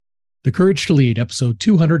The Courage to Lead, episode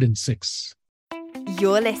 206.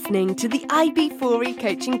 You're listening to the IB4E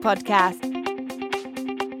Coaching Podcast.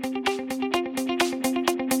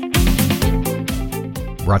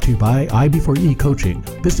 Brought to you by IB4E Coaching,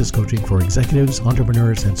 business coaching for executives,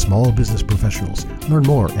 entrepreneurs, and small business professionals. Learn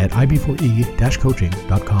more at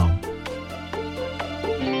ib4e-coaching.com.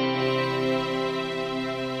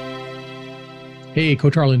 Hey,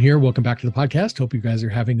 Coach Arlen here. Welcome back to the podcast. Hope you guys are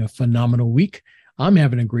having a phenomenal week. I'm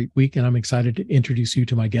having a great week, and I'm excited to introduce you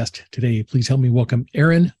to my guest today. Please help me welcome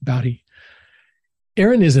Erin Baute.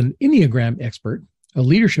 Erin is an Enneagram expert, a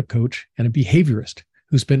leadership coach, and a behaviorist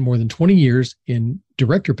who spent more than 20 years in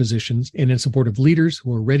director positions and in support of leaders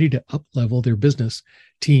who are ready to up-level their business,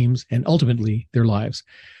 teams, and ultimately their lives.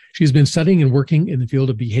 She's been studying and working in the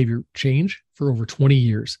field of behavior change for over 20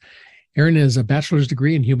 years. Erin has a bachelor's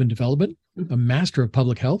degree in human development, a master of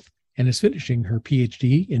public health, and is finishing her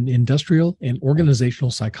PhD in industrial and organizational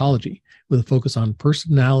psychology with a focus on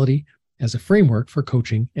personality as a framework for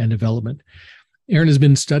coaching and development. Erin has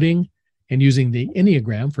been studying and using the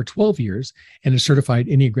Enneagram for 12 years and is a certified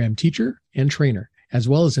Enneagram teacher and trainer, as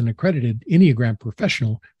well as an accredited Enneagram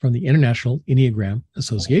professional from the International Enneagram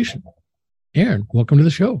Association. Erin, welcome to the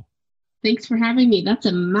show. Thanks for having me. That's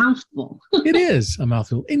a mouthful. It is a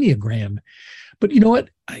mouthful, Enneagram. But you know what?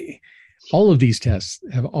 All of these tests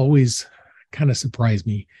have always kind of surprised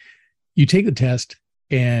me. You take the test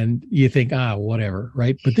and you think, whatever,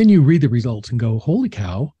 right? But then you read the results and go, holy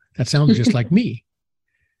cow, that sounds just like me.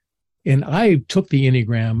 And I took the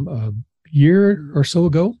Enneagram a year or so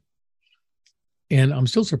ago, and I'm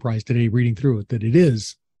still surprised today reading through it that it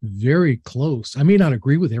is very close. I may not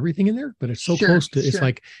agree with everything in there, but it's so close to, it's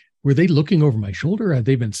like, were they looking over my shoulder? Have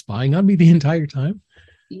they been spying on me the entire time?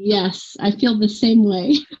 Yes, I feel the same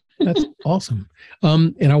way. That's awesome.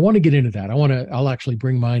 And I want to get into that. I'll actually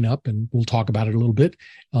bring mine up and we'll talk about it a little bit.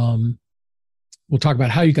 We'll talk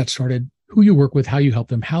about how you got started, who you work with, how you help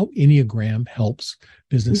them, how Enneagram helps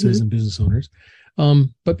businesses and business owners.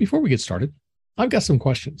 But before we get started, I've got some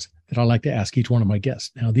questions that I like to ask each one of my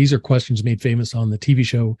guests. Now, these are questions made famous on the TV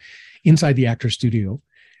show Inside the Actor's Studio,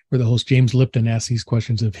 where the host James Lipton asks these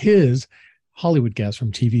questions of his Hollywood guests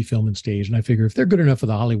from TV, film, and stage. And I figure if they're good enough for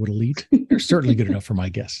the Hollywood elite, they're certainly good enough for my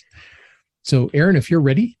guests. So, Erin, if you're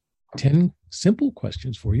ready, 10 simple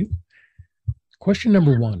questions for you. Question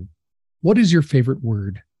number 1, what is your favorite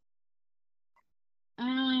word?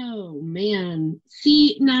 Oh, man.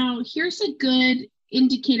 See, now here's a good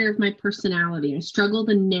indicator of my personality. I struggle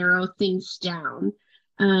to narrow things down.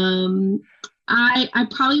 I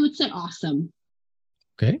probably would say awesome.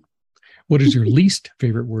 Okay. What is your least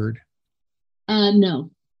favorite word?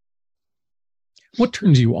 No. What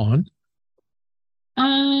turns you on?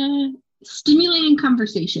 Stimulating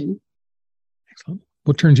conversation. Excellent.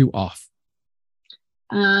 What turns you off?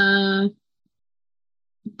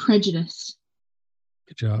 Prejudice.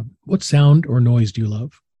 Good job. What sound or noise do you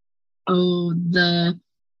love? Oh,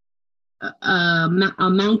 a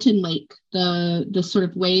mountain lake, the sort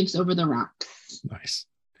of waves over the rocks. Nice.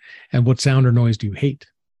 And what sound or noise do you hate?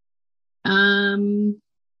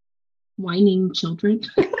 Whining children.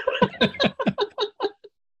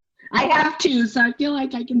 I have to, so I feel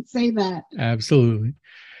like I can say that. Absolutely.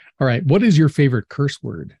 All right. What is your favorite curse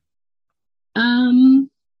word?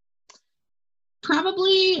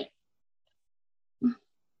 Probably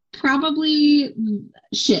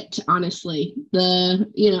shit, honestly.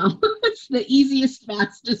 It's the easiest,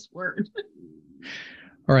 fastest word.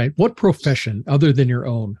 All right. What profession other than your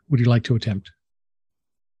own would you like to attempt?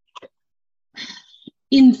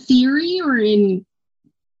 In theory or in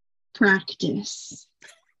practice?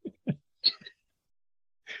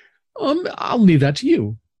 I'll leave that to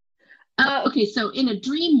you. Okay, so in a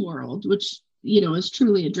dream world, which, is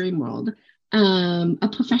truly a dream world, a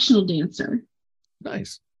professional dancer.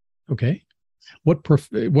 Nice. Okay. What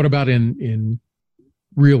about in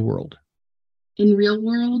real world? In real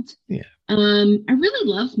world? Yeah. I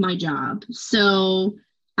really love my job. So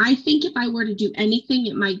I think if I were to do anything,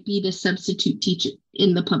 it might be to substitute teach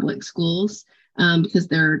in the public schools because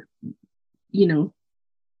they're,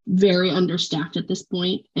 very understaffed at this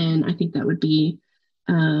point. And I think that would be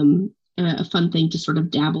a fun thing to sort of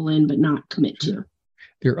dabble in, but not commit to.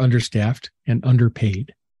 They're understaffed and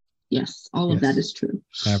underpaid. Yes, all of that is true.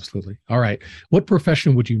 Absolutely. All right. What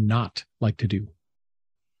profession would you not like to do?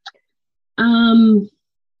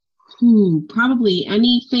 Probably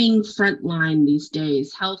anything frontline these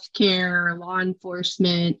days, healthcare, law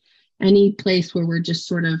enforcement, any place where we're just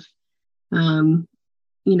sort of,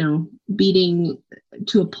 beating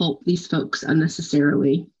to a pulp these folks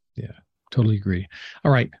unnecessarily. Yeah, totally agree.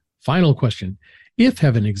 All right. Final question. If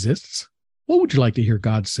heaven exists, What would you like to hear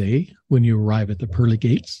God say when you arrive at the pearly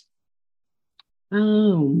gates?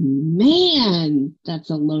 Oh man, that's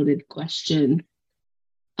a loaded question.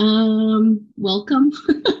 Welcome.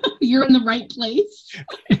 You're in the right place.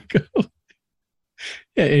 Yeah,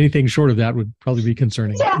 anything short of that would probably be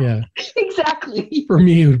concerning. Yeah. Exactly. For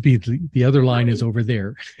me, it would be the other line is over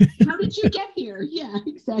there. How did you get here? Yeah,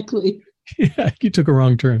 exactly. Yeah, you took a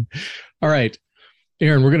wrong turn. All right,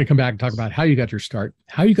 Erin, we're going to come back and talk about how you got your start,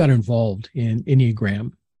 how you got involved in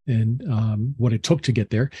Enneagram and what it took to get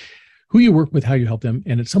there, who you work with, how you help them,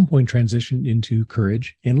 and at some point transition into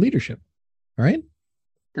courage and leadership. All right?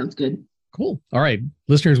 Sounds good. Cool. All right,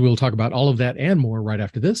 listeners, we'll talk about all of that and more right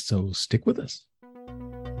after this, so stick with us.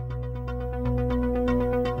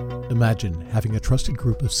 Imagine having a trusted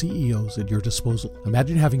group of CEOs at your disposal.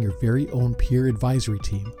 Imagine having your very own peer advisory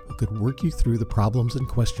team who could work you through the problems and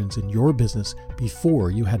questions in your business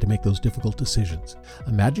before you had to make those difficult decisions.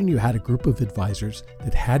 Imagine you had a group of advisors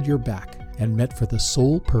that had your back and met for the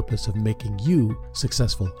sole purpose of making you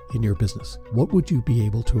successful in your business. What would you be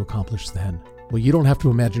able to accomplish then? Well, you don't have to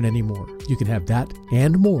imagine anymore. You can have that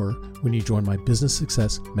and more when you join my Business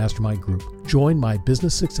Success Mastermind Group. Join my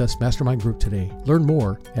Business Success Mastermind Group today. Learn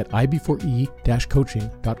more at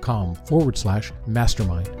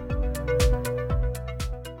ib4e-coaching.com/mastermind.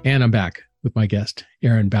 And I'm back with my guest,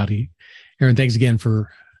 Erin Baute. Erin, thanks again for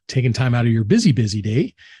taking time out of your busy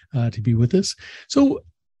day to be with us. So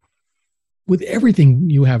with everything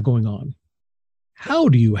you have going on, how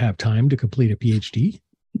do you have time to complete a PhD?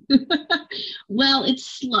 Well, it's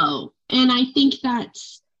slow. And I think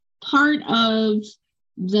that's part of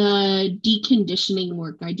the deconditioning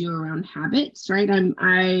work I do around habits, right?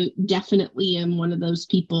 I definitely am one of those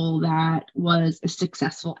people that was a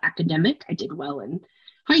successful academic. I did well in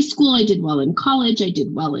high school. I did well in college. I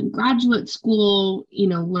did well in graduate school.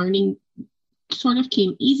 Learning sort of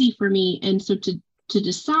came easy for me. And so to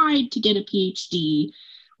decide to get a PhD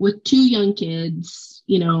with two young kids,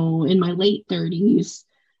 in my late 30s,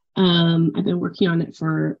 I've been working on it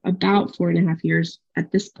for about 4.5 years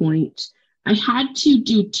at this point. I had to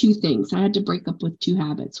do two things. I had to break up with two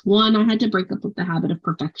habits. One, I had to break up with the habit of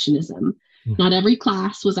perfectionism. Not every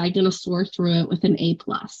class was I going to soar through it with an A+,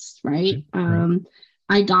 right?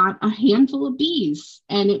 I got a handful of Bs,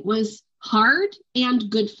 and it was hard and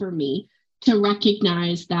good for me to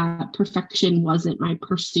recognize that perfection wasn't my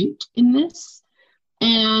pursuit in this.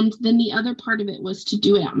 And then the other part of it was to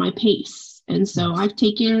do it at my pace. And so I've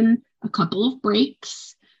taken a couple of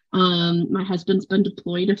breaks. My husband's been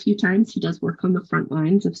deployed a few times. He does work on the front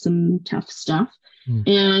lines of some tough stuff.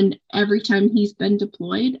 And every time he's been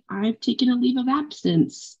deployed, I've taken a leave of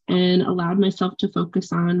absence and allowed myself to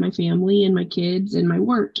focus on my family and my kids and my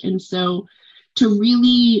work. And so to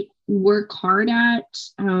really work hard at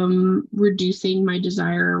reducing my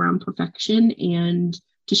desire around perfection and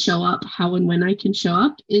to show up how and when I can show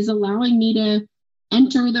up is allowing me to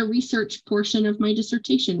enter the research portion of my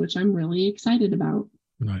dissertation, which I'm really excited about.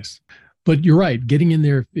 Nice. But you're right. Getting in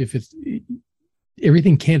there,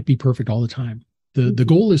 everything can't be perfect all the time. The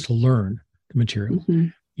goal is to learn the material.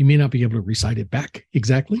 You may not be able to recite it back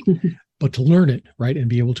exactly, but to learn it, right, and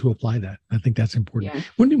be able to apply that. I think that's important. Yeah.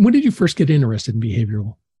 When did you first get interested in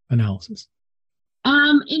behavioral analysis?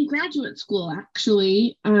 In graduate school,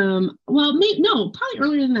 actually. Probably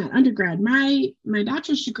earlier than that, undergrad. My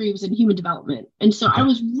bachelor's degree was in human development. And so I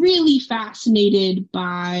was really fascinated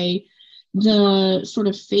by the sort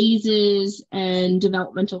of phases and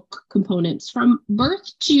developmental components from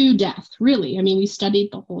birth to death, really. I mean, we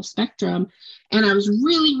studied the whole spectrum, and I was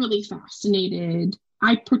really, really fascinated.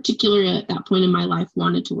 I particularly at that point in my life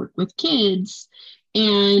wanted to work with kids.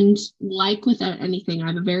 And like without anything, I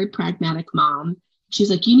have a very pragmatic mom. She's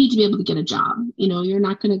like, you need to be able to get a job. You're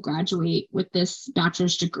not going to graduate with this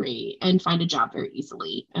bachelor's degree and find a job very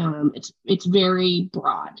easily. It's very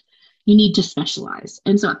broad. You need to specialize.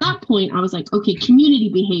 And so at that point, I was like, okay, community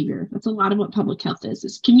behavior. That's a lot of what public health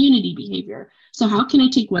is community behavior. So how can I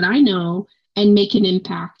take what I know and make an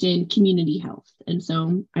impact in community health? And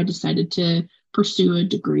so I decided to pursue a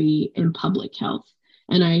degree in public health.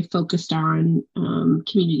 And I focused on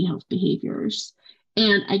community health behaviors.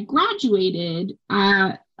 And I graduated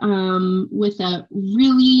with a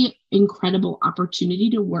really incredible opportunity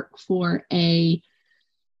to work for a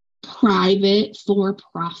private,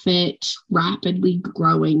 for-profit, rapidly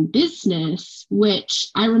growing business, which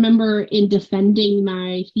I remember in defending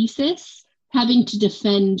my thesis, having to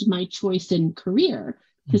defend my choice in career.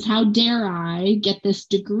 Because how dare I get this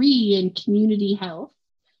degree in community health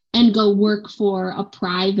and go work for a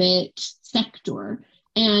private sector?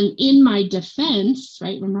 And in my defense,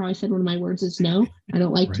 right, remember how I said one of my words is no? I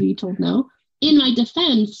don't like to be told no. In my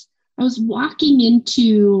defense, I was walking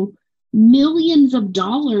into millions of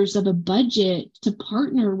dollars of a budget to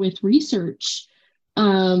partner with research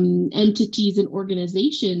entities and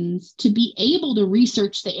organizations to be able to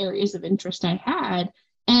research the areas of interest I had.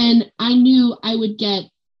 And I knew I would get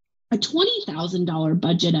a $20,000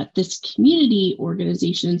 budget at this community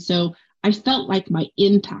organization. So I felt like my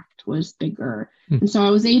impact was bigger. And so I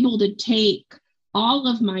was able to take all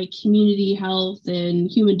of my community health and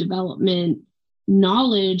human development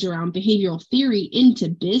knowledge around behavioral theory into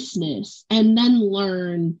business and then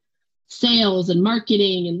learn sales and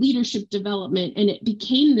marketing and leadership development. And it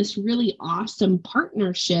became this really awesome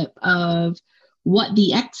partnership of what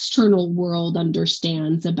the external world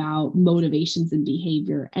understands about motivations and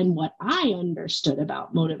behavior and what I understood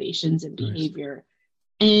about motivations and behavior.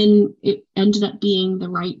 Nice. And it ended up being the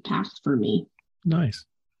right path for me. Nice.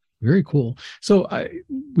 Very cool. So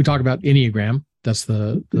we talk about Enneagram. That's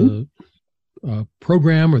the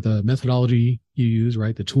program or the methodology you use,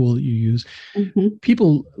 right? The tool that you use.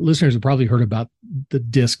 Listeners have probably heard about the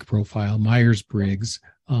DISC profile, Myers-Briggs,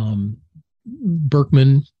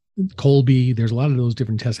 Berkman, Colby. There's a lot of those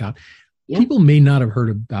different tests out. Yeah. People may not have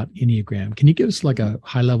heard about Enneagram. Can you give us like a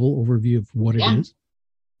high level overview of what it is?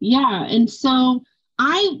 Yeah. And so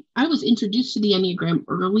I was introduced to the Enneagram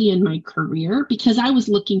early in my career because I was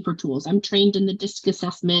looking for tools. I'm trained in the DISC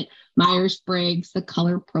assessment, Myers-Briggs, the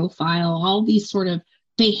color profile, all these sort of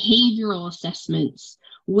behavioral assessments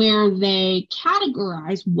where they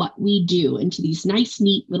categorize what we do into these nice,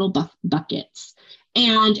 neat little buckets.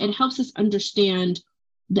 And it helps us understand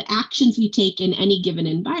the actions we take in any given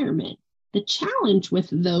environment. The challenge with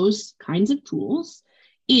those kinds of tools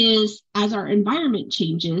is as our environment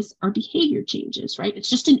changes, our behavior changes, right? It's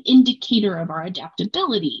just an indicator of our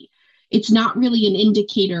adaptability. It's not really an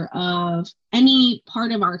indicator of any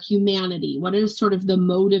part of our humanity. What are sort of the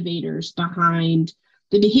motivators behind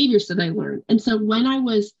the behaviors that I learned? And so when I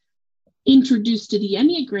was introduced to the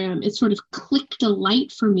Enneagram, it sort of clicked a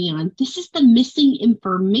light for me on this is the missing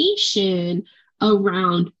information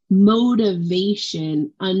around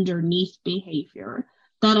motivation underneath behavior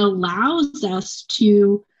that allows us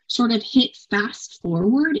to sort of hit fast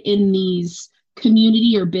forward in these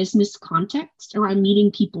community or business contexts around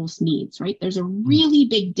meeting people's needs, right? There's a really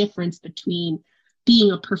big difference between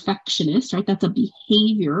being a perfectionist, right? That's a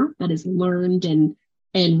behavior that is learned and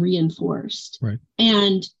reinforced, right?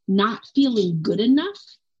 And not feeling good enough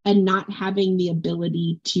and not having the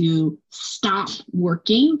ability to stop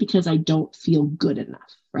working because I don't feel good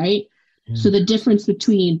enough, right? Yeah. So the difference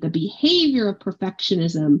between the behavior of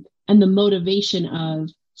perfectionism and the motivation of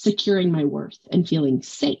securing my worth and feeling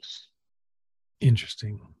safe.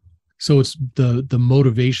 Interesting. So it's the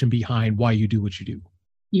motivation behind why you do what you do.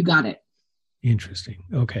 You got it. Interesting.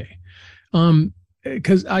 Okay.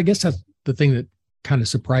 Because I guess that's the thing that kind of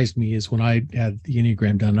surprised me is when I had the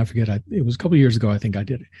Enneagram done, I forget, it was a couple of years ago, I think I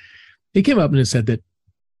did it. It came up and it said that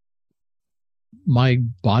my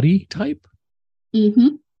body type,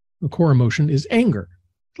 the core emotion is anger.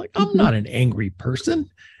 Like, I'm not an angry person,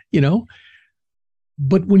 you know,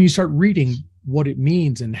 but when you start reading what it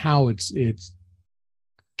means and how it's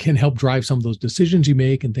can help drive some of those decisions you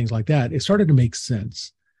make and things like that, it started to make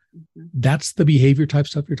sense. That's the behavior type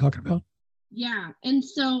stuff you're talking about? Yeah. And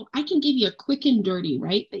so I can give you a quick and dirty,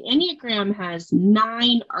 right? The Enneagram has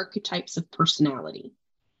 9 archetypes of personality.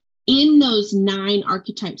 In those 9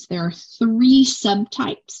 archetypes, there are 3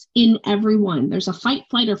 subtypes in every one. There's a fight,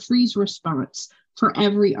 flight, or freeze response for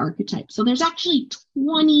every archetype. So there's actually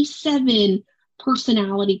 27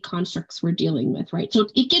 personality constructs we're dealing with, right? So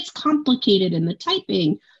it gets complicated in the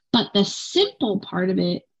typing, but the simple part of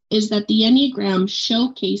it is that the Enneagram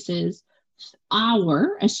showcases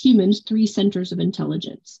as humans, 3 centers of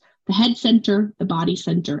intelligence: the head center, the body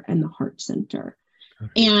center, and the heart center.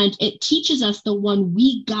 Okay. And it teaches us the one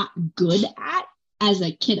we got good at as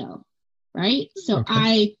a kiddo, right? So okay.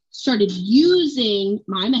 I started using,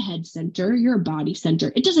 I'm a head center, you're a body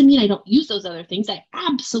center. It doesn't mean I don't use those other things. I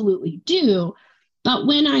absolutely do. But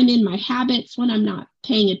when I'm in my habits, when I'm not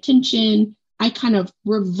paying attention, I kind of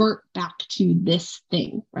revert back to this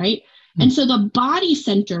thing, right? And so the body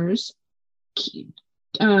centers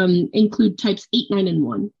include types 8, 9, and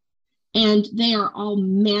 1. And they are all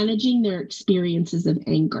managing their experiences of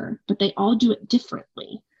anger, but they all do it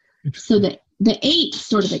differently. So the 8s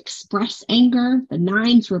sort of express anger, the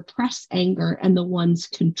 9s repress anger, and the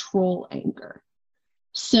 1s control anger.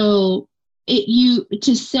 So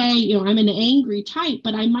to say, I'm an angry type,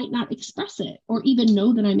 but I might not express it or even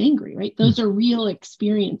know that I'm angry, right? Those are real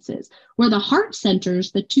experiences. Where the heart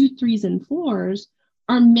centers, the 2, 3s, and 4s,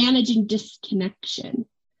 are managing disconnection.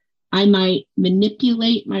 I might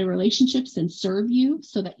manipulate my relationships and serve you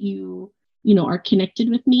so that you know, are connected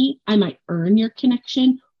with me. I might earn your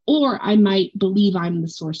connection, or I might believe I'm the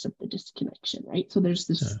source of the disconnection, right? So there's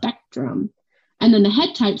this spectrum. And then the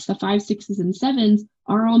head types, the 5, 6s, and 7s,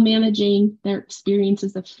 are all managing their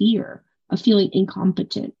experiences of fear, of feeling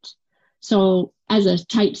incompetent. So as a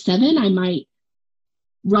type 7, I might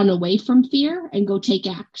run away from fear and go take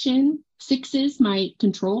action. 6s might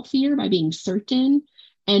control fear by being certain,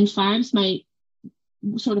 and 5s might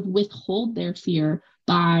sort of withhold their fear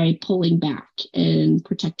by pulling back and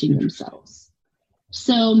protecting themselves.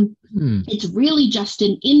 So it's really just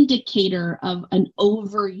an indicator of an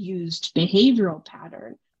overused behavioral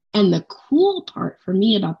pattern. And the cool part for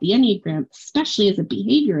me about the Enneagram, especially as a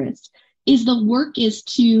behaviorist, is the work is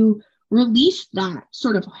to release that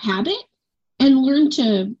sort of habit and learn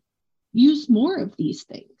to use more of these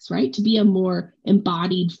things, right? To be a more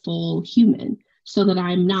embodied, full human, so that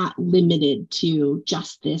I'm not limited to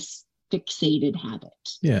just this fixated habit.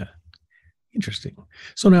 Yeah. Interesting.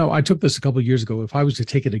 So now I took this a couple of years ago. If I was to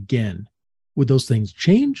take it again, would those things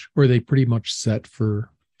change, or are they pretty much set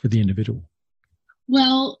for the individual?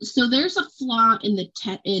 Well, so there's a flaw in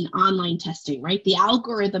in online testing, right? The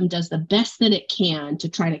algorithm does the best that it can to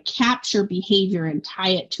try to capture behavior and tie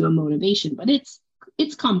it to a motivation, but it's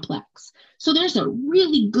complex. So there's a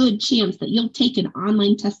really good chance that you'll take an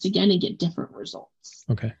online test again and get different results.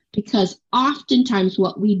 Okay. Because oftentimes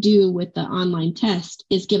what we do with the online test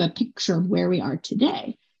is give a picture of where we are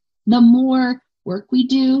today. The more work we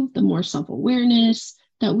do, the more self-awareness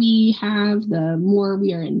that we have, the more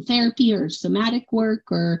we are in therapy or somatic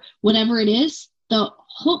work or whatever it is,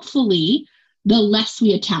 hopefully the less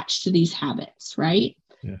we attach to these habits, right?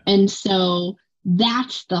 Yeah. And so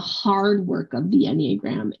that's the hard work of the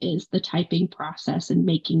Enneagram, is the typing process and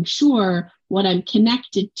making sure what I'm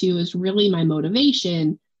connected to is really my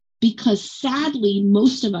motivation, because sadly,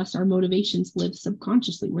 most of us, our motivations live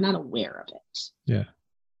subconsciously. We're not aware of it. Yeah.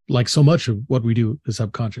 Like so much of what we do is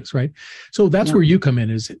subconscious, right? So that's where you come in,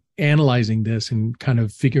 is analyzing this and kind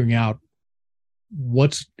of figuring out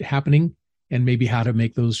what's happening and maybe how to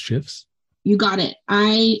make those shifts. You got it.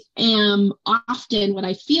 I am often, what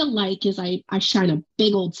I feel like is I shine a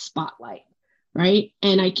big old spotlight, right?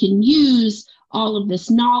 And I can use all of this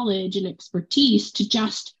knowledge and expertise to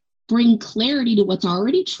just bring clarity to what's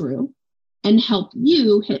already true and help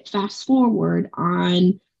you hit fast forward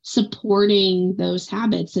on supporting those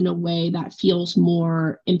habits in a way that feels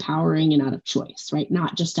more empowering and out of choice, right?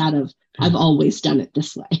 Not just out of, I've always done it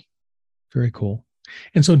this way. Very cool.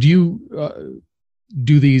 And so do you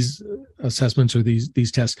do these assessments or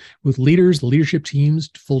these tests with leaders, leadership teams,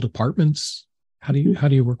 full departments? How do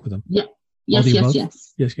you work with them? Yeah.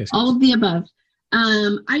 Yes. Yes. All of the above.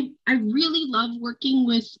 I really love working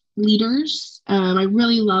with leaders. I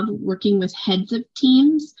really love working with heads of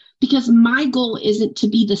teams, because my goal isn't to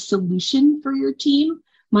be the solution for your team.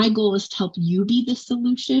 My goal is to help you be the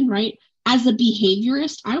solution, right? As a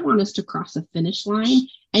behaviorist, I want us to cross a finish line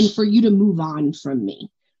and for you to move on from me.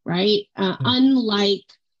 Right? Unlike,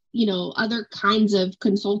 other kinds of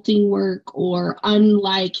consulting work, or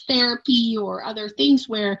unlike therapy or other things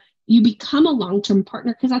where you become a long-term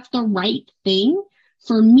partner because that's the right thing.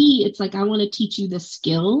 For me, it's like, I want to teach you the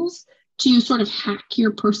skills to sort of hack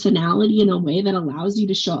your personality in a way that allows you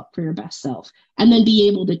to show up for your best self, and then be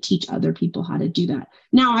able to teach other people how to do that.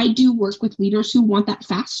 Now, I do work with leaders who want that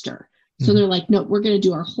faster. So they're like, no, we're going to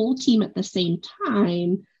do our whole team at the same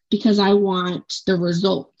time, because I want the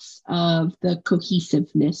results of the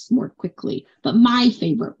cohesiveness more quickly. But my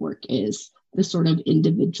favorite work is the sort of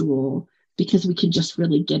individual, because we can just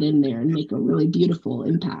really get in there and make a really beautiful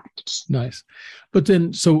impact. Nice. But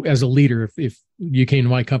then, so as a leader, if you came to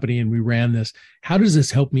my company and we ran this, how does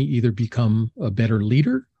this help me either become a better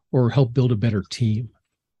leader or help build a better team?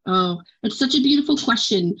 Oh, it's such a beautiful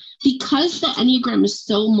question, because the Enneagram is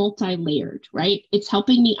so multi-layered, right? It's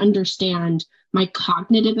helping me understand my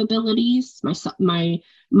cognitive abilities, my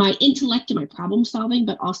intellect and my problem solving,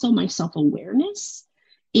 but also my self-awareness.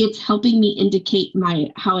 It's helping me indicate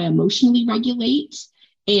how I emotionally regulate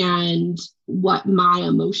and what my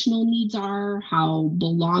emotional needs are, how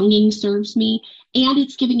belonging serves me. And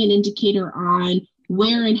it's giving an indicator on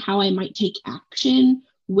where and how I might take action,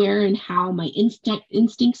 where and how my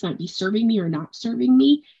instincts might be serving me or not serving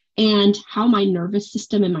me, and how my nervous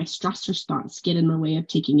system and my stress response get in the way of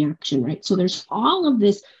taking action, right? So there's all of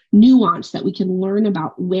this nuance that we can learn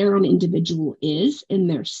about where an individual is in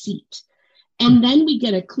their seat. And then we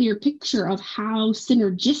get a clear picture of how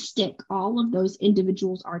synergistic all of those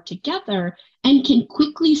individuals are together, and can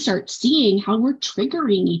quickly start seeing how we're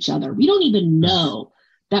triggering each other. We don't even know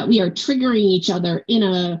that we are triggering each other in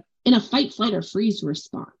a in a fight, flight, or freeze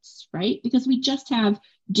response, right? Because we just have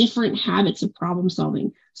different habits of problem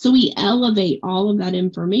solving. So we elevate all of that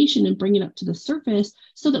information and bring it up to the surface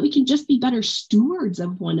so that we can just be better stewards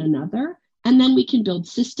of one another. And then we can build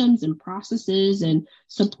systems and processes and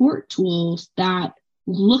support tools that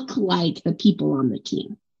look like the people on the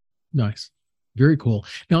team. Nice. Very cool.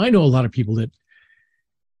 Now, I know a lot of people that,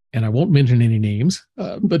 and I won't mention any names,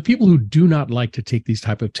 but people who do not like to take these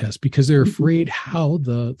type of tests because they're afraid how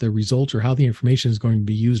the results or how the information is going to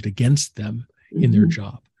be used against them in their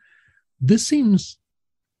job. This seems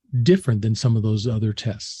different than some of those other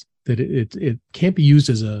tests, that it can't be used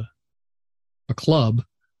as a club,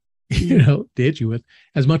 to hit you with,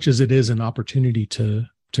 as much as it is an opportunity to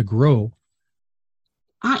grow.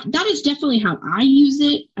 That is definitely how I use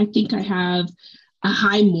it. I think I have a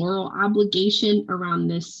high moral obligation around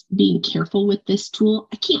this, being careful with this tool.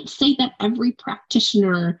 I can't say that every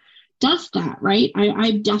practitioner does that, right?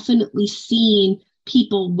 I've definitely seen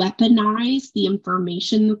people weaponize the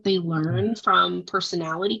information that they learn from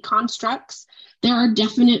personality constructs. There are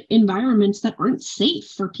definite environments that aren't safe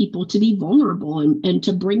for people to be vulnerable and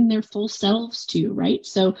to bring their full selves to, right?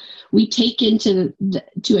 So we take into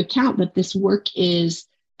account that this work is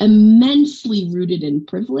immensely rooted in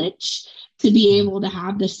privilege. To be able to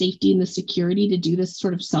have the safety and the security to do this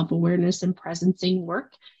sort of self-awareness and presencing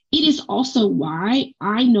work. It is also why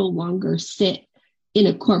I no longer sit in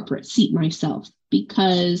a corporate seat myself,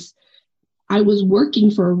 because I was working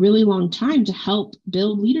for a really long time to help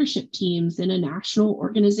build leadership teams in a national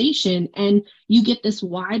organization. And you get this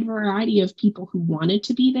wide variety of people who wanted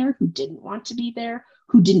to be there, who didn't want to be there,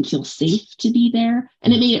 who didn't feel safe to be there.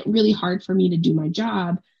 And it made it really hard for me to do my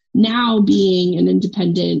job. Now, being an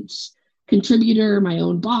independent contributor, my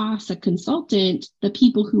own boss, a consultant, the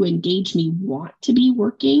people who engage me want to be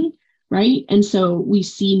working, right? And so we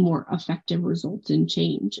see more effective results and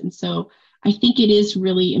change. And so I think it is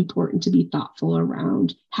really important to be thoughtful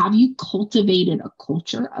around, have you cultivated a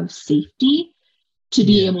culture of safety to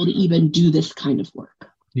be able to even do this kind of work?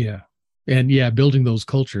 Yeah. And building those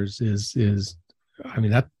cultures is I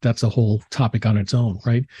mean, that's a whole topic on its own,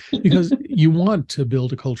 right? Because you want to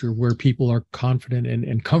build a culture where people are confident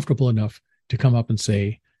and comfortable enough to come up and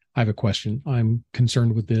say, I have a question, I'm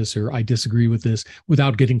concerned with this, or I disagree with this,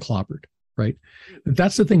 without getting clobbered, right?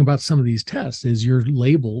 That's the thing about some of these tests is you're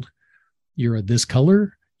labeled, you're this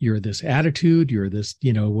color, you're this attitude, you're this,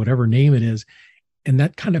 whatever name it is. And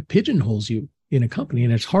that kind of pigeonholes you in a company.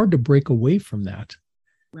 And it's hard to break away from that.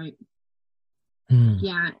 Right.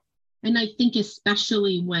 Yeah. And I think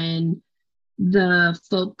especially when the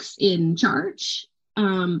folks in charge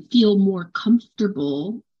feel more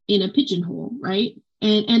comfortable in a pigeonhole, right?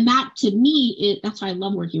 And that, to me, that's why I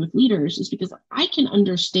love working with leaders, is because I can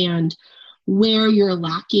understand where you're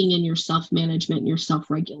lacking in your self-management and your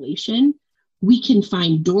self-regulation. We can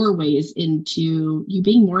find doorways into you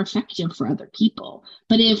being more effective for other people.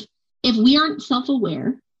 But if we aren't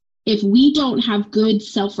self-aware, if we don't have good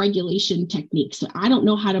self-regulation techniques, so I don't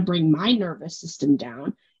know how to bring my nervous system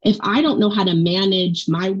down, if I don't know how to manage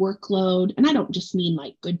my workload, and I don't just mean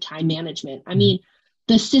like good time management, I mean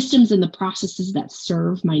the systems and the processes that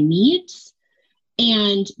serve my needs,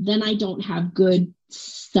 and then I don't have good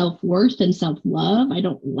self-worth and self-love, I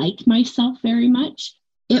don't like myself very much.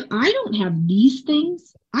 If I don't have these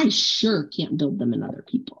things, I sure can't build them in other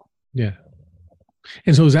people. Yeah.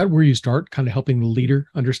 And so is that where you start, kind of helping the leader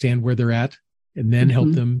understand where they're at and then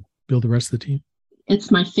help them build the rest of the team?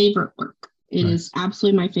 It's my favorite work. It is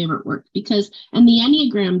absolutely my favorite work, and the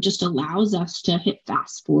Enneagram just allows us to hit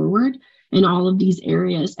fast forward in all of these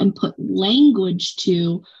areas and put language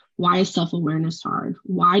to, why is self-awareness hard?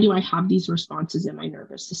 Why do I have these responses in my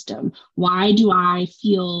nervous system? Why do I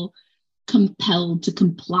feel compelled to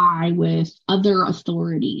comply with other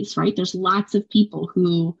authorities, right? There's lots of people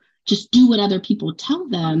who just do what other people tell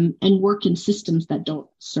them and work in systems that don't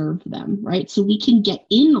serve them, right? So we can get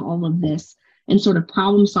in all of this and sort of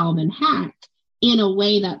problem solve and hack in a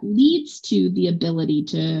way that leads to the ability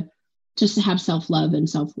to just have self-love and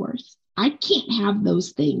self-worth. I can't have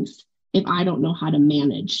those things if I don't know how to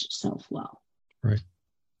manage self well. Right.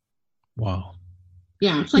 Wow.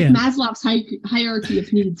 Yeah, it's like Maslow's hierarchy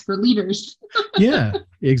of needs for leaders. Yeah,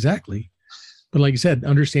 exactly. But like you said,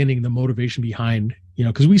 understanding the motivation behind,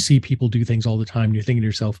 because we see people do things all the time. And you're thinking to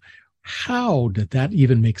yourself, how did that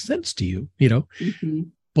even make sense to you?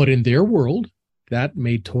 But in their world, that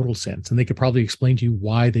made total sense. And they could probably explain to you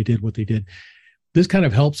why they did what they did. This kind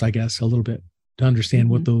of helps, I guess, a little bit to understand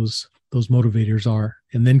what those motivators are.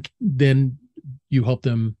 And then you help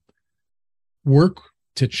them work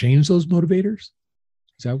to change those motivators.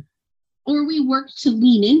 Is that? or we work to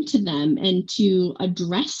lean into them and to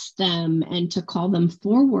address them and to call them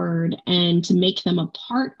forward and to make them a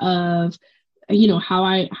part of, how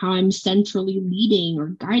I'm centrally leading or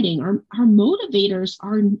guiding. Our motivators,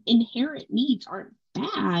 our inherent needs aren't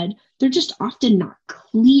bad. They're just often not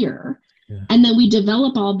clear. Yeah. And then we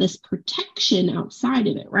develop all this protection outside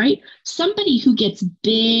of it, right? Somebody who gets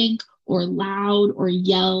big or loud or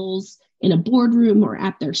yells in a boardroom or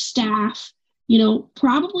at their staff,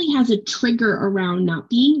 probably has a trigger around not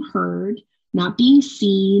being heard, not being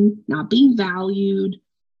seen, not being valued,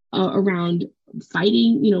 around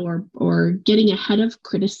fighting, or getting ahead of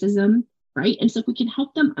criticism, right? And so if we can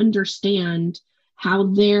help them understand how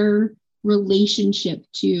their relationship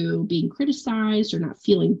to being criticized or not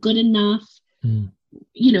feeling good enough,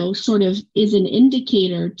 sort of is an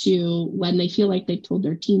indicator to when they feel like they've told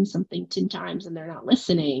their team something 10 times and they're not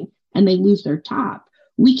listening and they lose their top,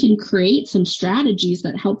 we can create some strategies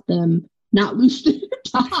that help them not lose their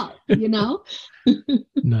top,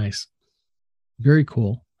 Nice. Very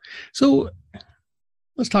cool. So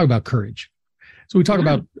let's talk about courage. So we talk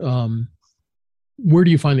about where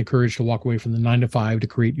do you find the courage to walk away from the 9-to-5 to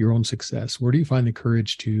create your own success? Where do you find the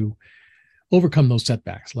courage to overcome those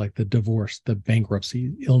setbacks, like the divorce, the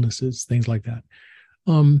bankruptcy, illnesses, things like that?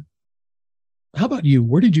 How about you?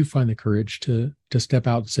 Where did you find the courage to step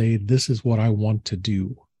out and say, this is what I want to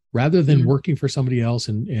do, rather than working for somebody else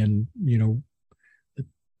and the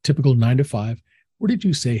typical 9-to-5? Where did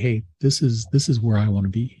you say, hey, this is where I want to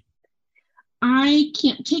be? I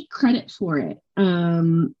can't take credit for it.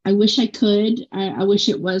 I wish I could. I wish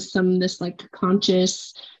it was this like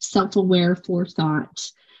conscious, self-aware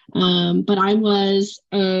forethought. But I was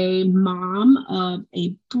a mom of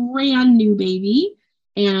a brand new baby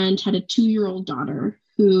and had a 2-year-old daughter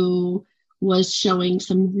who was showing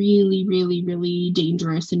some really, really, really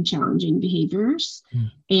dangerous and challenging behaviors.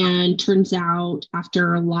 And turns out,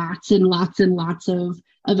 after lots and lots and lots of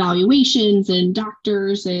evaluations and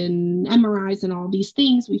doctors and MRIs and all these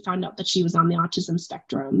things, we found out that she was on the autism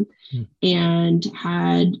spectrum and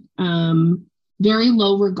had very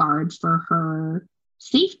low regard for her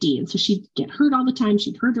safety. And so she'd get hurt all the time.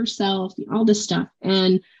 She'd hurt herself, all this stuff.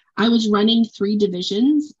 And I was running 3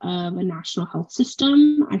 divisions of a national health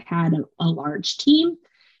system. I had a large team,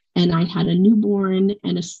 and I had a newborn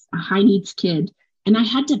and a high needs kid. And I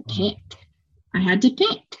had to pick.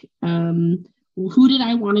 Who did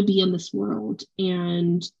I want to be in this world?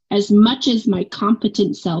 And as much as my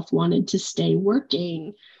competent self wanted to stay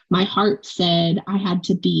working, my heart said I had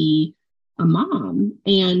to be a mom.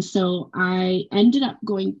 And so I ended up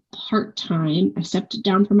going part-time. I stepped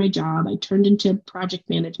down from my job. I turned into a project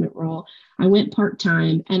management role. I went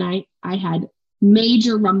part-time, and I had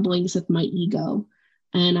major rumblings with my ego.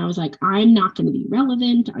 And I was like, I'm not going to be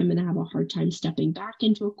relevant. I'm going to have a hard time stepping back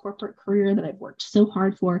into a corporate career that I've worked so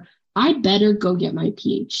hard for. I better go get my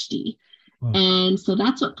PhD. Wow. And so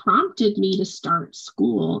that's what prompted me to start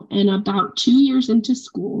school. And about 2 years into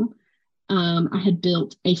school, I had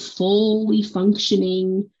built a fully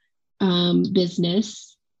functioning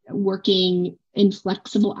business, working in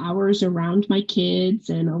flexible hours around my kids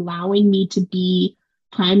and allowing me to be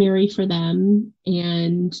primary for them.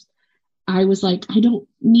 And I was like, I don't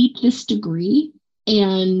need this degree.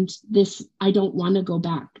 And I don't want to go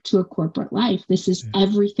back to a corporate life. This is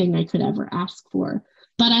everything I could ever ask for.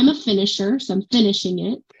 But I'm a finisher, so I'm finishing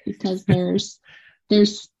it because there's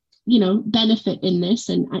benefit in this,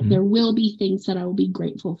 and there will be things that I will be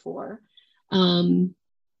grateful for.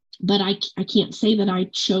 But I can't say that I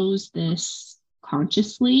chose this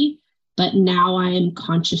consciously, but now I am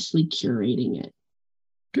consciously curating it.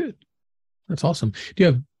 Good. That's awesome. Do you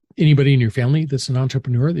have anybody in your family that's an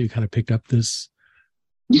entrepreneur that you kind of picked up this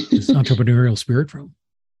entrepreneurial spirit from?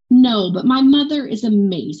 No, but my mother is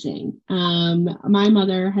amazing. My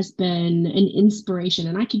mother has been an inspiration,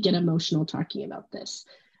 and I could get emotional talking about this.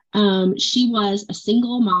 She was a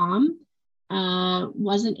single mom,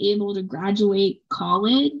 wasn't able to graduate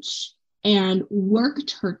college, and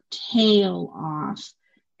worked her tail off.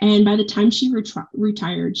 And by the time she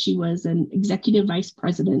retired, she was an executive vice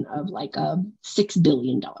president of like a $6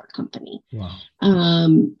 billion company. Wow.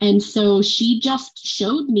 And so she just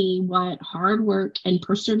showed me what hard work and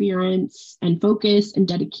perseverance and focus and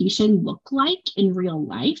dedication look like in real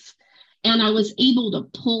life. And I was able to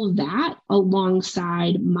pull that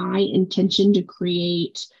alongside my intention to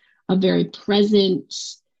create a very present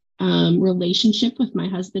relationship with my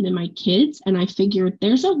husband and my kids. And I figured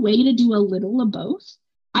there's a way to do a little of both.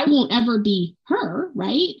 I won't ever be her,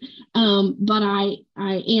 right? But I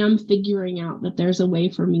am figuring out that there's a way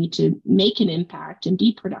for me to make an impact and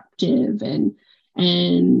be productive and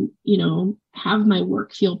and, have my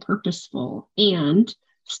work feel purposeful and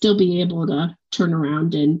still be able to turn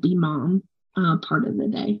around and be mom part of the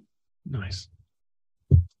day. Nice.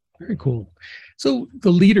 Very cool. So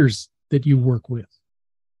the leaders that you work with,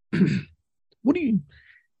 what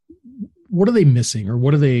are they missing, or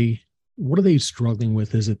what are they struggling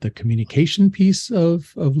with? Is it the communication piece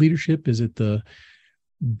of leadership? Is it the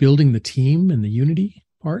building the team and the unity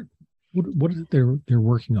part? What is it they're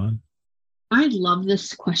working on? I love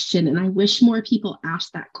this question, and I wish more people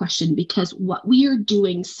asked that question, because what we are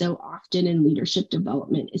doing so often in leadership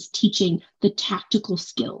development is teaching the tactical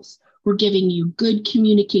skills. We're giving you good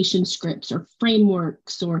communication scripts or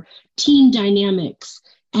frameworks or team dynamics.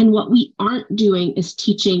 And what we aren't doing is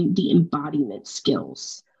teaching the embodiment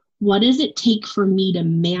skills. What does it take for me to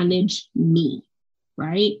manage me,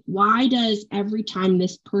 right? Why does every time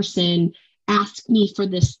this person asks me for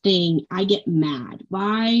this thing, I get mad?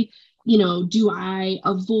 Why, do I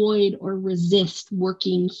avoid or resist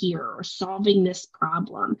working here or solving this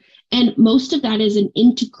problem? And most of that is an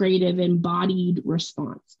integrative, embodied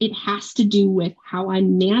response. It has to do with how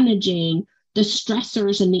I'm managing the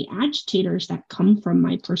stressors and the agitators that come from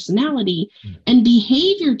my personality. And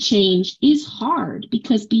behavior change is hard,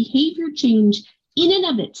 because behavior change in and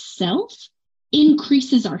of itself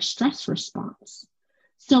increases our stress response.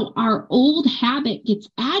 So our old habit gets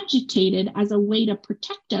agitated as a way to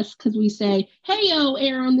protect us, because we say, hey,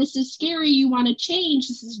 Erin, this is scary. You want to change.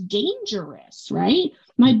 This is dangerous, right?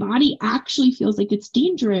 My body actually feels like it's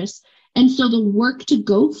dangerous. And so the work to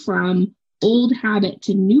go from old habit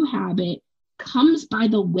to new habit comes by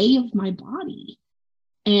the way of my body.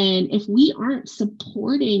 And if we aren't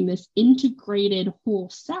supporting this integrated whole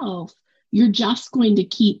self, you're just going to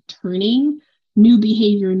keep turning new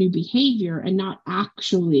behavior, and not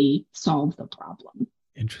actually solve the problem.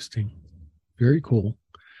 Interesting. Very cool.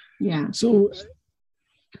 Yeah. So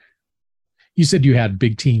you said you had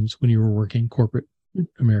big teams when you were working corporate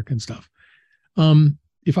American stuff.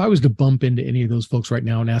 If I was to bump into any of those folks right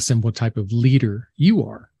now and ask them what type of leader you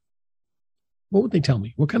are, what would they tell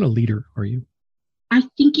me? What kind of leader are you? I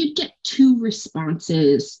think you'd get two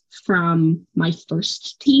responses from my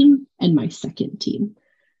first team and my second team.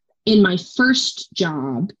 In my first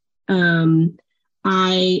job,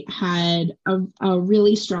 I had a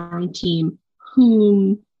really strong team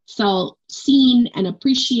whom felt seen and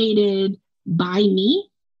appreciated by me,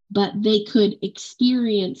 but they could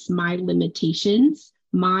experience my limitations,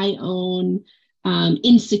 my own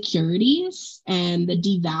insecurities, and the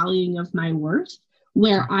devaluing of my worth,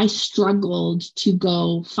 where I struggled to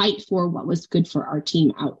go fight for what was good for our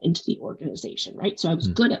team out into the organization, right? So I was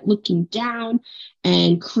good at looking down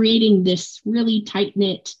and creating this really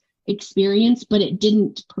tight-knit experience, but it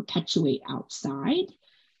didn't perpetuate outside.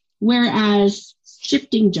 Whereas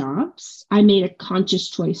shifting jobs, I made a conscious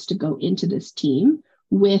choice to go into this team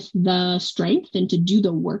with the strength and to do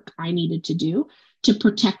the work I needed to do to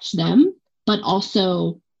protect them, but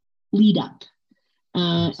also lead up.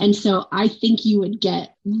 And so I think you would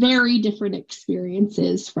get very different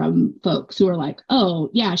experiences from folks who are like, oh,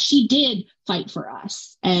 yeah, she did fight for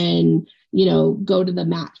us and, go to the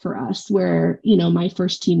mat for us, where, my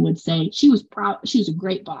first team would say she was proud. She was a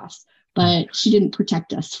great boss, but she didn't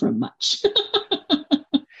protect us from much.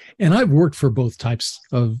 And I've worked for both types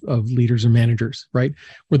of leaders and managers, right?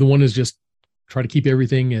 Where the one is just try to keep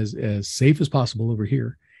everything as safe as possible over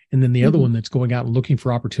here. And then the other one that's going out and looking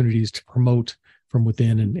for opportunities to promote from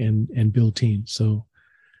within and build teams. So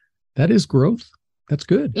that is growth. That's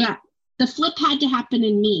good. Yeah. The flip had to happen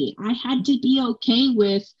in me. I had to be okay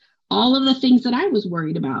with all of the things that I was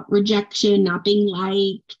worried about: rejection, not being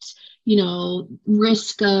liked,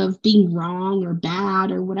 risk of being wrong or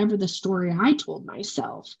bad, or whatever the story I told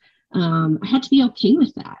myself. I had to be okay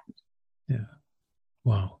with that. Yeah.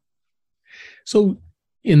 Wow. So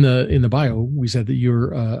in the bio, we said that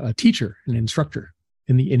you're a teacher, an instructor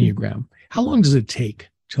in the Enneagram. How long does it take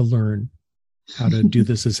to learn how to do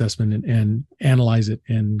this assessment and analyze it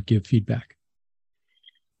and give feedback?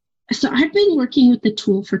 So I've been working with the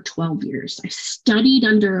tool for 12 years. I studied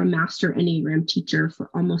under a master Enneagram teacher for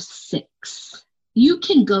almost 6. You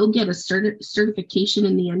can go get a certification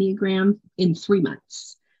in the Enneagram in 3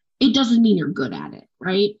 months. It doesn't mean you're good at it,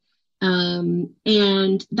 right?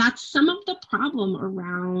 And that's some of the problem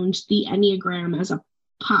around the Enneagram as a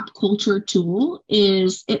pop culture tool,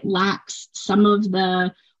 is it lacks some of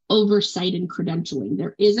the oversight and credentialing.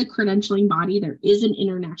 There is a credentialing body, there is an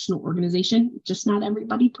international organization, just not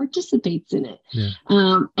everybody participates in it.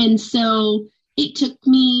 Yeah. And so it took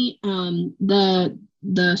me,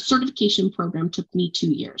 the certification program took me 2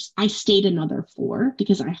 years. I stayed another 4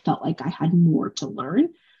 because I felt like I had more to learn.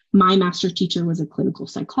 My master teacher was a clinical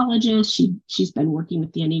psychologist. She's been working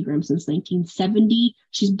with the Enneagram since 1970.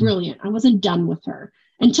 She's brilliant. I wasn't done with her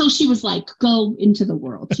until she was like, go into the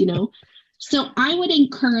world, you know? So I would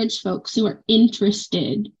encourage folks who are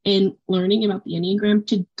interested in learning about the Enneagram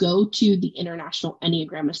to go to the International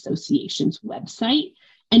Enneagram Association's website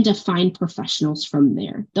and to find professionals from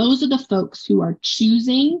there. Those are the folks who are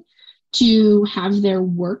choosing to have their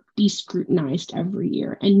work be scrutinized every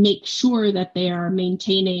year and make sure that they are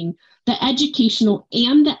maintaining the educational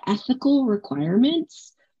and the ethical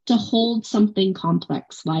requirements to hold something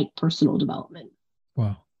complex like personal development.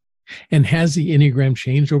 Wow. And has the Enneagram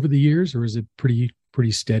changed over the years, or is it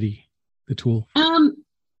pretty steady, the tool? It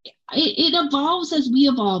evolves as we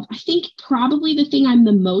evolve. I think probably the thing I'm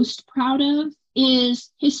the most proud of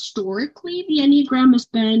is historically the Enneagram has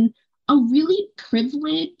been a really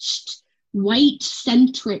privileged,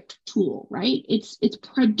 white-centric tool, right? It's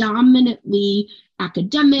predominantly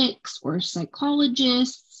academics or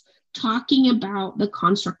psychologists talking about the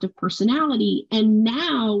construct of personality. And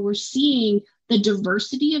now we're seeing the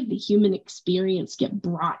diversity of the human experience get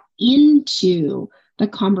brought into the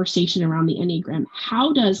conversation around the Enneagram.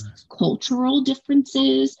 How does cultural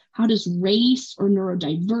differences, how does race or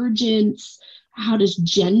neurodivergence, how does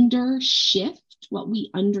gender shift what we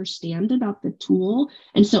understand about the tool?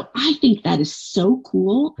 And so I think that is so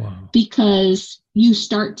cool. Wow. Because you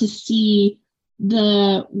start to see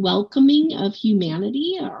the welcoming of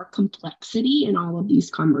humanity or complexity in all of these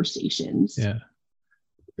conversations. Yeah.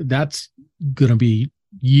 That's going to be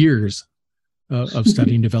years of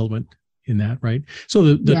studying development in that, right?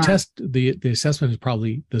 So the test, the assessment is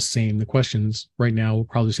probably the same. The questions right now will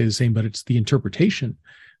probably say the same, but it's the interpretation,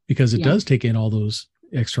 because it does take in all those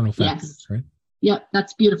external factors, right? Yep,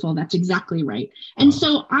 that's beautiful. That's exactly right. And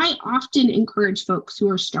so I often encourage folks who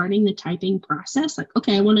are starting the typing process, like,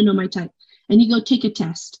 okay, I want to know my type. And you go take a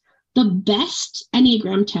test. The best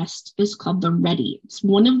Enneagram test is called the Ready. It's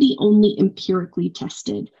one of the only empirically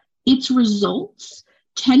tested. Its results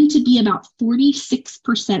tend to be about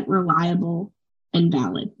 46% reliable and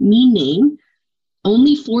valid, meaning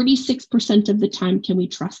only 46% of the time can we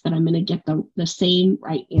trust that I'm going to get the same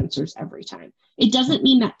right answers every time. It doesn't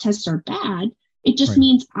mean that tests are bad. It just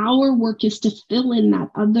means our work is to fill in that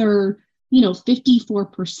other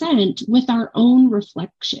 54% with our own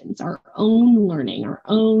reflections, our own learning, our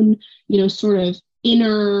own, sort of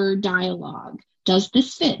inner dialogue. Does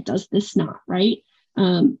this fit? Does this not? Right?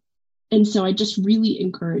 And so I just really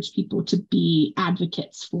encourage people to be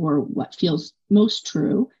advocates for what feels most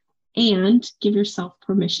true and give yourself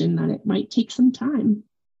permission that it might take some time.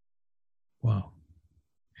 Wow.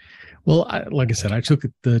 Well, like I said, I took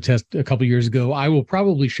the test a couple of years ago. I will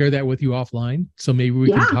probably share that with you offline. So maybe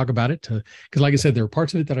we can talk about it because like I said, there are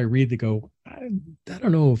parts of it that I read that go, I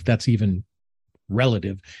don't know if that's even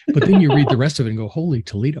relative, but then you read the rest of it and go, holy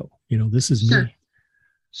Toledo, this is me.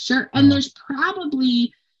 Sure. And there's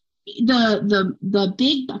probably the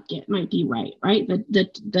big bucket might be right?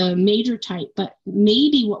 The major type, but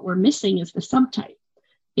maybe what we're missing is the subtype,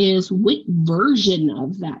 is which version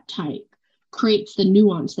of that type creates the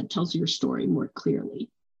nuance that tells your story more clearly.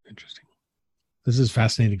 Interesting. This is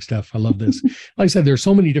fascinating stuff. I love this. Like I said, there's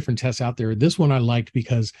so many different tests out there. This one I liked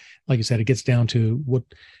because, like I said, it gets down to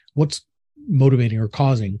what's motivating or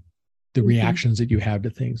causing the reactions that you have to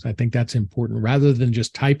things. I think that's important rather than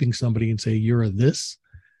just typing somebody and say, you're a this.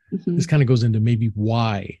 This kind of goes into maybe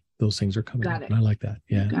why those things are coming up. And I like that.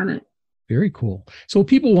 Yeah. Got it. Very cool. So if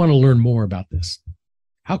people want to learn more about this,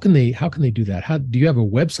 how can they do that? Do you have a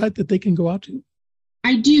website that they can go out to?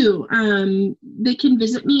 I do. They can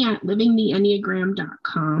visit me at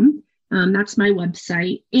livingtheenneagram.com. That's my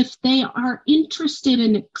website. If they are interested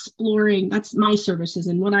in exploring, that's my services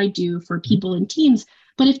and what I do for people and teams.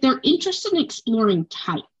 But if they're interested in exploring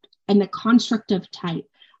type and the construct of type,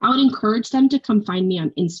 I would encourage them to come find me on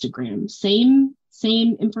Instagram. Same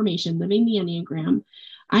information, Living the Enneagram.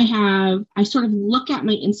 I sort of look at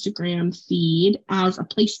my Instagram feed as a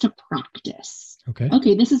place to practice.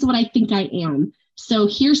 Okay, this is what I think I am. So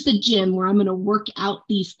here's the gym where I'm going to work out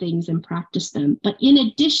these things and practice them. But in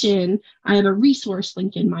addition, I have a resource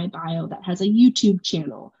link in my bio that has a YouTube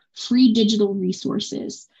channel, free digital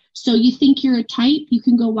resources. So you think you're a type, you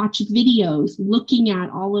can go watch videos looking at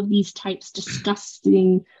all of these types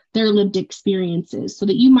discussing their lived experiences so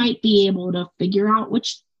that you might be able to figure out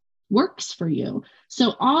which works for you.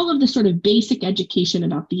 So all of the sort of basic education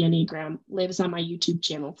about the Enneagram lives on my YouTube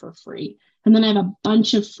channel for free. And then I have a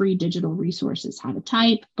bunch of free digital resources, how to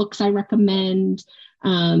type, books I recommend,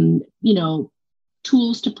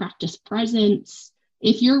 tools to practice presence.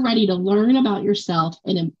 If you're ready to learn about yourself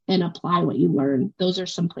and apply what you learn, those are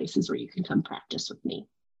some places where you can come practice with me.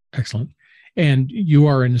 Excellent. And you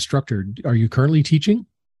are an instructor. Are you currently teaching?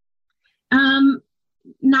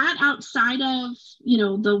 Not outside of,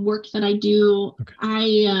 the work that I do. Okay.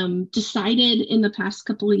 I decided in the past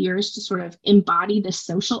couple of years to sort of embody the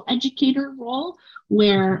social educator role,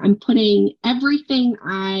 where I'm putting everything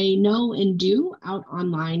I know and do out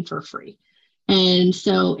online for free. And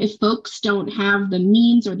so if folks don't have the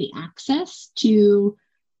means or the access to,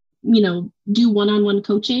 do one-on-one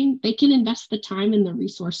coaching, they can invest the time and the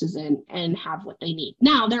resources in and have what they need.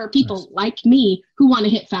 Now, there are people like me who want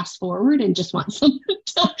to hit fast forward and just want someone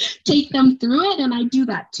to take them through it. And I do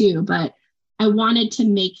that too. But I wanted to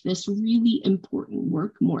make this really important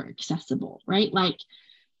work more accessible, right? Like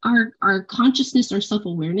our consciousness, our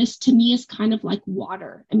self-awareness, to me, is kind of like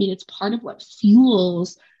water. I mean, it's part of what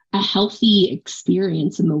fuels a healthy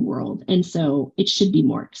experience in the world. And so it should be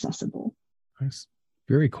more accessible. Nice.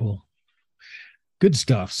 Very cool. Good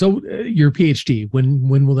stuff. So your PhD,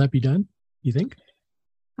 when will that be done, you think?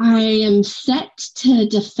 I am set to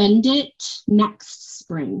defend it next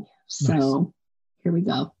spring. So Here we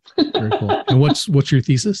go. Very cool. And what's your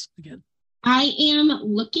thesis again? I am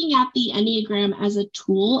looking at the Enneagram as a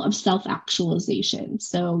tool of self-actualization.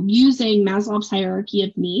 So using Maslow's hierarchy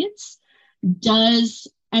of needs, does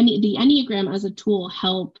the Enneagram as a tool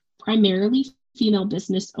help primarily female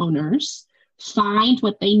business owners find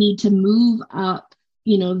what they need to move up,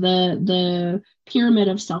 the pyramid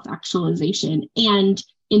of self-actualization? And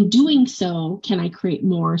in doing so, can I create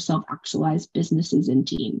more self-actualized businesses and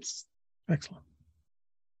teams? Excellent.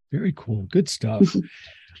 Very cool. Good stuff.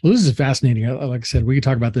 Well, this is fascinating. Like I said, we could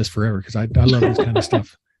talk about this forever because I love this kind of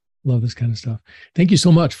stuff. Love this kind of stuff. Thank you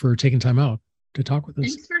so much for taking time out to talk with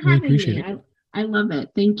us. Thanks for having me. I love it.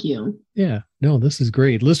 Thank you. Yeah, no, this is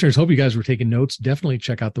great. Listeners, hope you guys were taking notes. Definitely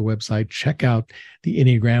check out the website. Check out the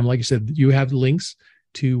Enneagram. Like you said, you have links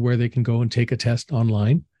to where they can go and take a test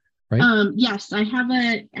online, right? Yes, I have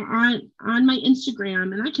on my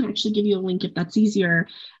Instagram, and I can actually give you a link if that's easier.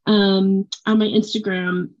 On my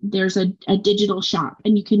Instagram, there's a digital shop,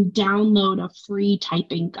 and you can download a free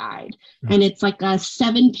typing guide. Nice. And it's like a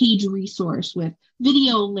 7-page resource with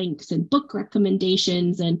video links and book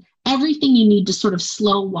recommendations and everything you need to sort of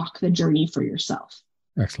slow walk the journey for yourself.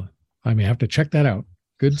 Excellent. I may have to check that out.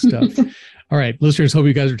 Good stuff. All right, listeners, hope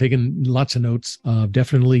you guys are taking lots of notes.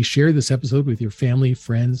 Definitely share this episode with your family,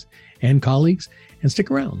 friends, and colleagues, and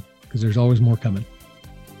stick around because there's always more coming.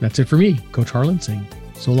 That's it for me, Coach Harlan, saying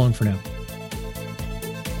so long for now.